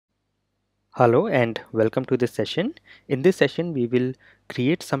Hello and welcome to this session. In this session, we will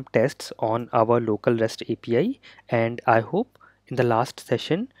create some tests on our local REST API, and I hope in the last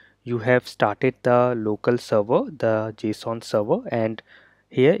session you have started the local server, the JSON server, and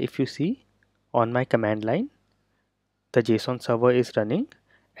here if you see on my command line, the JSON server is running,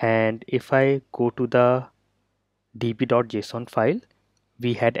 and if I go to the db.json file,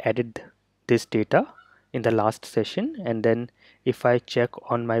 we had added this data in the last session, and then if I check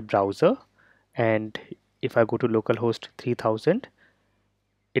on my browser and if I go to localhost 3000,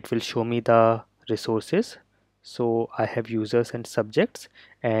 it will show me the resources. So I have users and subjects,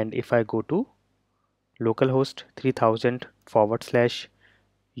 and if I go to localhost 3000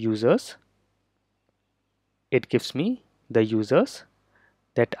 /users, it gives me the users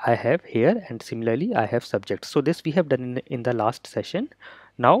that I have here, and similarly I have subjects. So this we have done in the last session.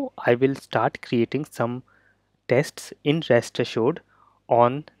 Now I will start creating some tests in rest assured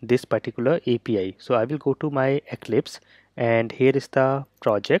on this particular API. So I will go to my Eclipse, and here is the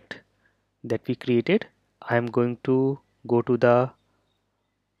project that we created. I am going to go to the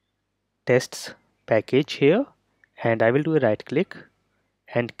tests package here, and I will do a right click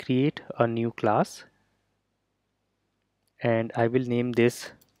and create a new class, and I will name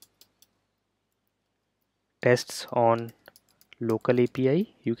this tests on local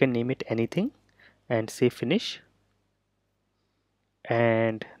API. You can name it anything and say finish,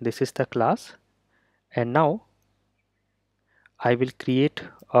 and this is the class. And now I will create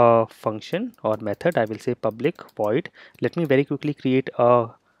a function or method. I will say public void. Let me very quickly create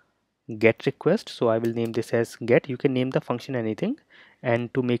a get request. So I will name this as get. You can name the function anything,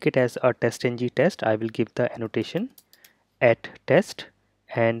 and to make it as a testng test, I will give the annotation at test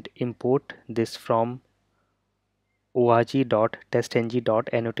and import this from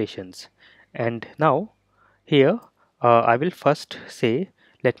org.testng.annotations. And now here I will first say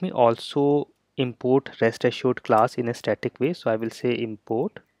let me also import rest assured class in a static way. So I will say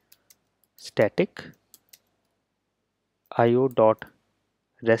import static io dot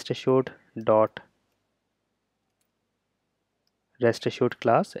rest assured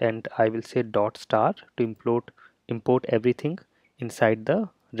class, and I will say dot star to import everything inside the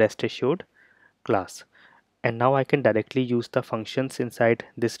rest assured class. And now I can directly use the functions inside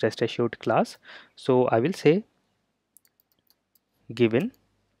this rest assured class. So I will say given,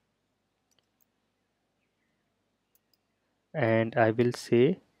 and I will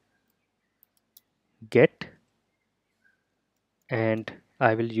say get, and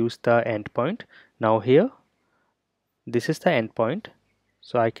I will use the endpoint. Now here this is the endpoint,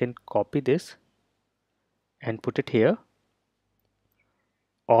 so I can copy this and put it here.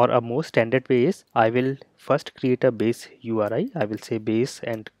 Or a more standard way is I will first create a base URI. I will say base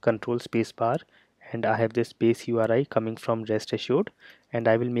and control space bar, and I have this base URI coming from rest assured, and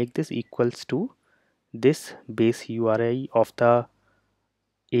I will make this equals to this base URI of the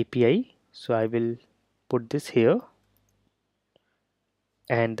API. So I will put this here,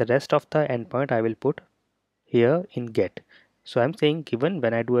 and the rest of the endpoint I will put here in get. So I'm saying given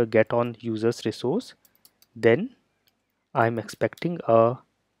when I do a get on users resource, then I'm expecting a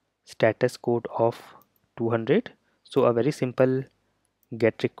status code of 200. So a very simple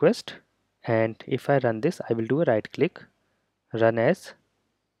get request, and if I run this, I will do a right click, run as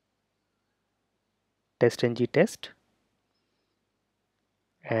testng test,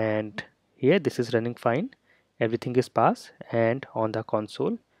 and here this is running fine, everything is pass, and on the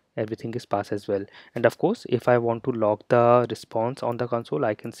console everything is pass as well. And of course if I want to log the response on the console,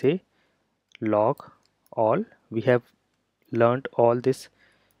 I can say log all. We have learned all this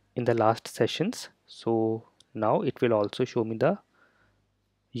in the last sessions, so now it will also show me the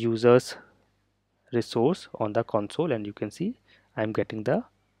users resource on the console, and you can see I'm getting the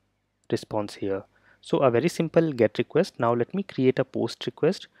response here. So a very simple get request. Now let me create a post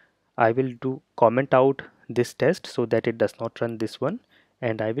request. I will do comment out this test so that it does not run this one,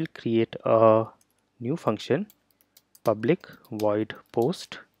 and I will create a new function public void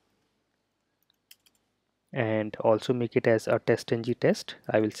post, and also make it as a testng test.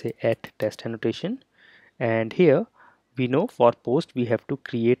 I will say at test annotation, and here we know for post we have to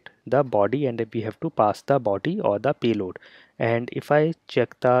create the body and we have to pass the body or the payload. And if I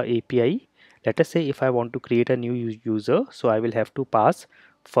check the API, let us say if I want to create a new user, so I will have to pass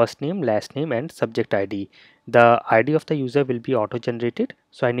first name, last name, and subject ID. The ID of the user will be auto generated,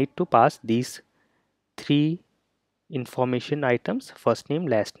 so I need to pass these three information items: first name,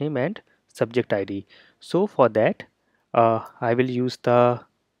 last name, and subject ID. So for that I will use the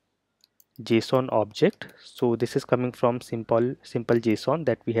JSON object. So this is coming from simple JSON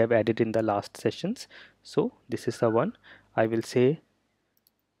that we have added in the last sessions. So this is the one. I will say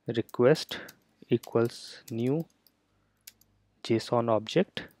request equals new JSON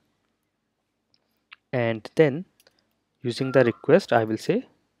object, and then using the request I will say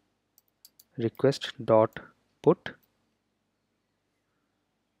request dot put,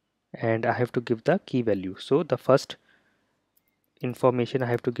 and I have to give the key value. So the first information I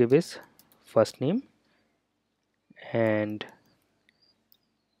have to give is first name, and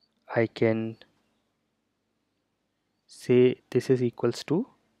I can say this is equals to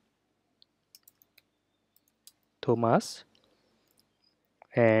Thomas,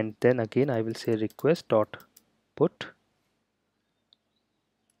 and then again I will say request dot put,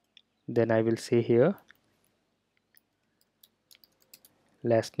 then I will say here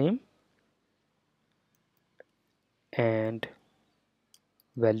last name, and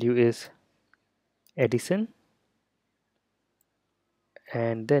value is Edison,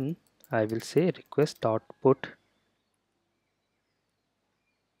 and then I will say request dot put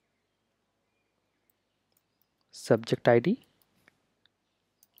subject ID,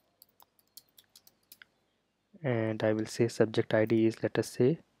 and I will say subject ID is, let us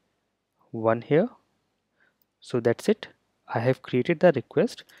say, 1 here. So that's it. I have created the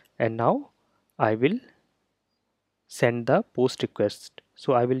request, and now I will send the post request.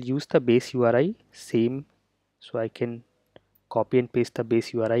 So I will use the base URI same, so I can copy and paste the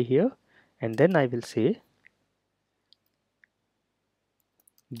base URI here, and then I will say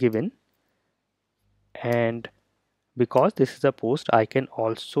given, and because this is a post I can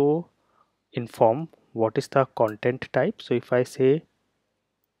also inform what is the content type. So if I say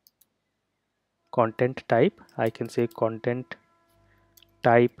content type, I can say content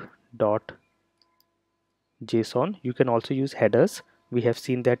type dot JSON. You can also use headers, we have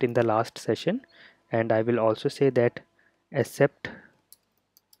seen that in the last session, and I will also say that accept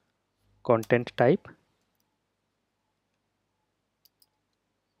content type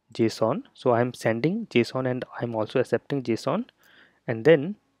JSON. So I'm sending JSON and I'm also accepting JSON, and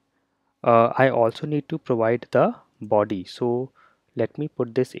then I also need to provide the body. So let me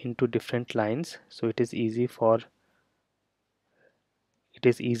put this into different lines so it is easily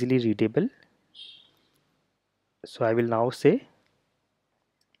readable. So I will now say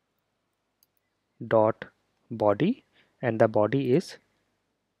dot body, and the body is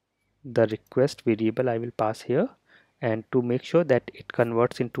the request variable I will pass here, and to make sure that it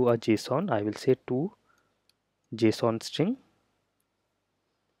converts into a JSON I will say to JSON string.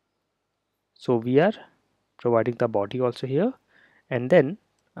 So we are providing the body also here, and then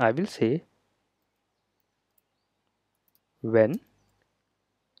I will say when.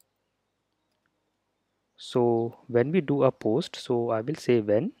 So when we do a post, so I will say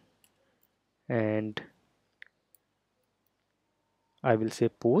when, and I will say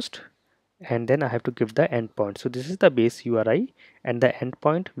post, and then I have to give the endpoint. So this is the base URI, and the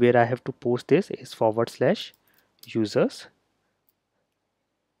endpoint where I have to post this is /users,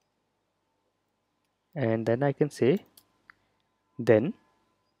 and then I can say then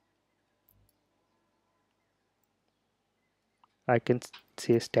I can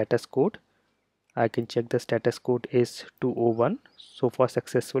say status code. I can check the status code is 201. So for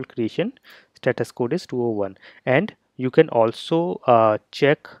successful creation, status code is 201. And you can also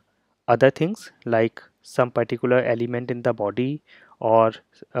check other things like some particular element in the body or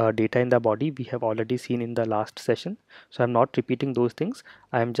data in the body we have already seen in the last session. So I'm not repeating those things.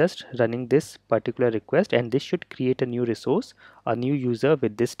 I'm just running this particular request, and this should create a new resource, a new user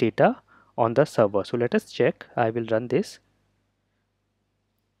with this data on the server. So let us check. I will run this,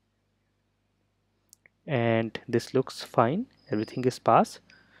 and this looks fine, everything is passed.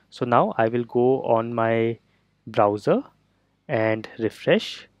 So now I will go on my browser and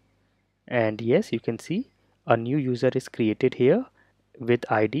refresh, and yes, you can see a new user is created here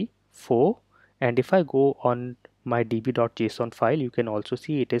with ID 4, and if I go on my db.json file, you can also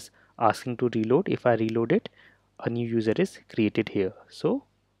see it is asking to reload. If I reload it, a new user is created here. So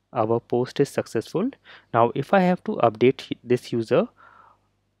our post is successful. Now if I have to update this user,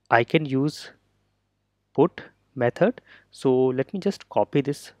 I can use put method. So let me just copy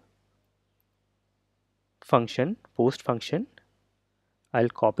this function, post function. I'll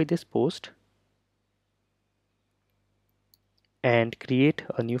copy this post and create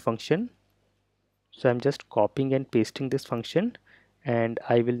a new function. So I'm just copying and pasting this function, and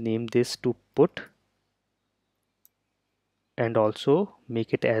I will name this to put, and also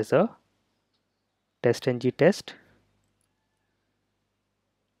make it as a test-ng test.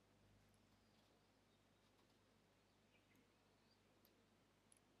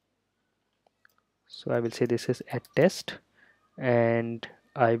 So I will say this is at test, and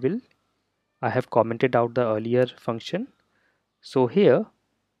I have commented out the earlier function. So here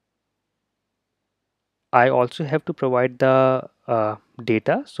I also have to provide the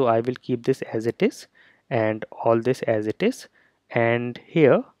data, so I will keep this as it is and all this as it is. And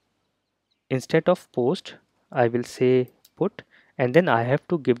here, instead of post, I will say put, and then I have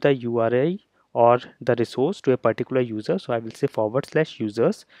to give the URI or the resource to a particular user. So I will say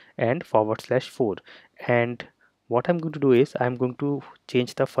 /users and /4. And what I'm going to do is I'm going to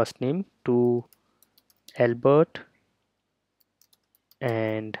change the first name to Albert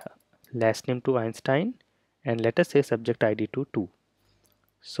and last name to Einstein, and let us say subject ID to 2.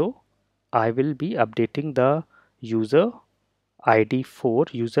 So I will be updating the user ID 4,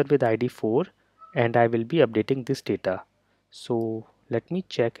 user with ID 4, and I will be updating this data. So let me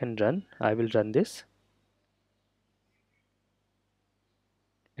check and run. I will run this,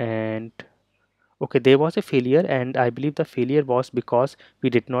 and okay, there was a failure, and I believe the failure was because we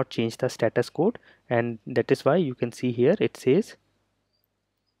did not change the status code, and that is why you can see here it says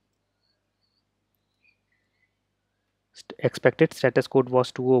expected status code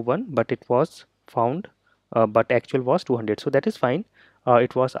was 201, but it was found, but actual was 200. So that is fine.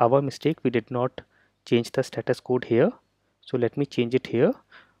 It was our mistake. We did not change the status code here. So let me change it here,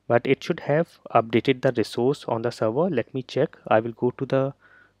 but it should have updated the resource on the server. Let me check. I will go to the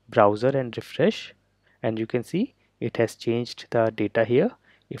browser and refresh, and you can see it has changed the data here.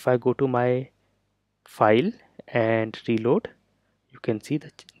 If I go to my file and reload, you can see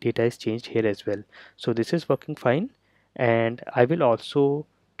the data is changed here as well. So this is working fine, and I will also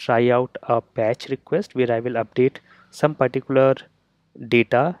try out a patch request where I will update some particular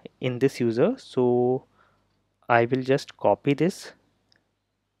data in this user. So I will just copy this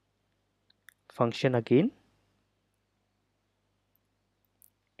function again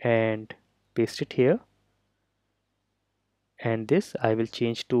and paste it here, and this I will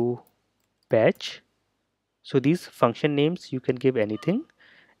change to patch. So these function names you can give anything,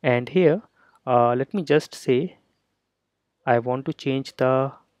 and here let me just say I want to change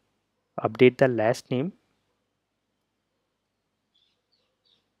the update the last name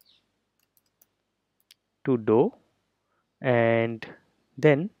to do, and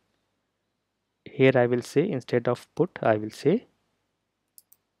then here I will say instead of put I will say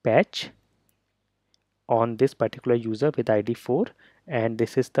patch on this particular user with ID 4, and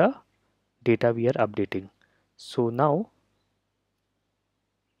this is the data we are updating. So now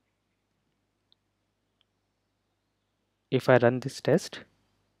if I run this test,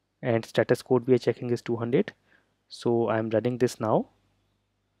 and status code we are checking is 200, so I'm running this now,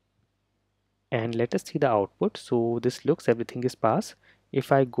 and let us see the output. So this looks everything is pass.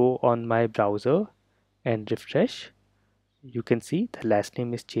 If I go on my browser and refresh, you can see the last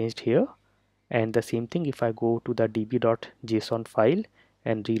name is changed here, and the same thing if I go to the db.json file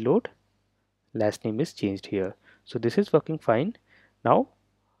and reload, last name is changed here. So this is working fine. Now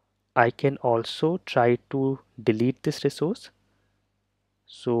I can also try to delete this resource.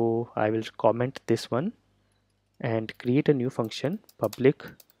 So I will comment this one and create a new function, public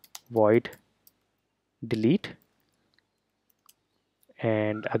void delete,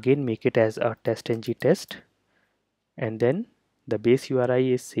 and again make it as a test-ng test, and then the base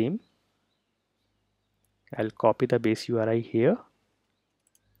URI is same. I'll copy the base URI here,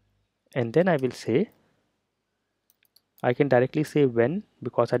 and then I will say I can directly say when,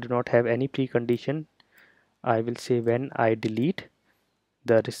 because I do not have any precondition. I will say when I delete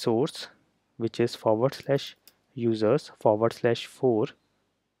the resource, which is /users /4,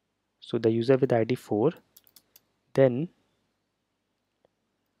 so the user with ID 4, then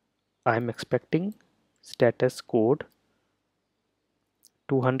I'm expecting status code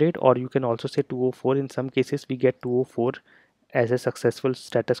 200, or you can also say 204. In some cases we get 204 as a successful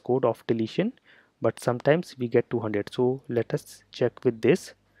status code of deletion, but sometimes we get 200. So let us check with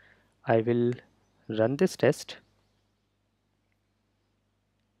this. I will run this test,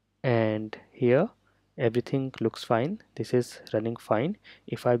 and here everything looks fine. This is running fine.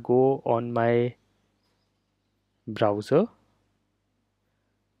 If I go on my browser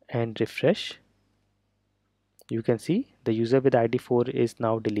and refresh, you can see the user with ID 4 is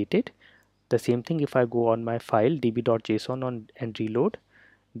now deleted. The same thing if I go on my file db.json and reload,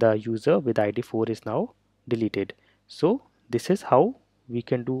 the user with ID 4 is now deleted. So this is how we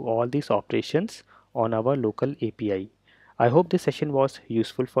can do all these operations on our local API. I hope this session was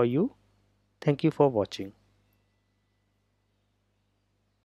useful for you. Thank you for watching.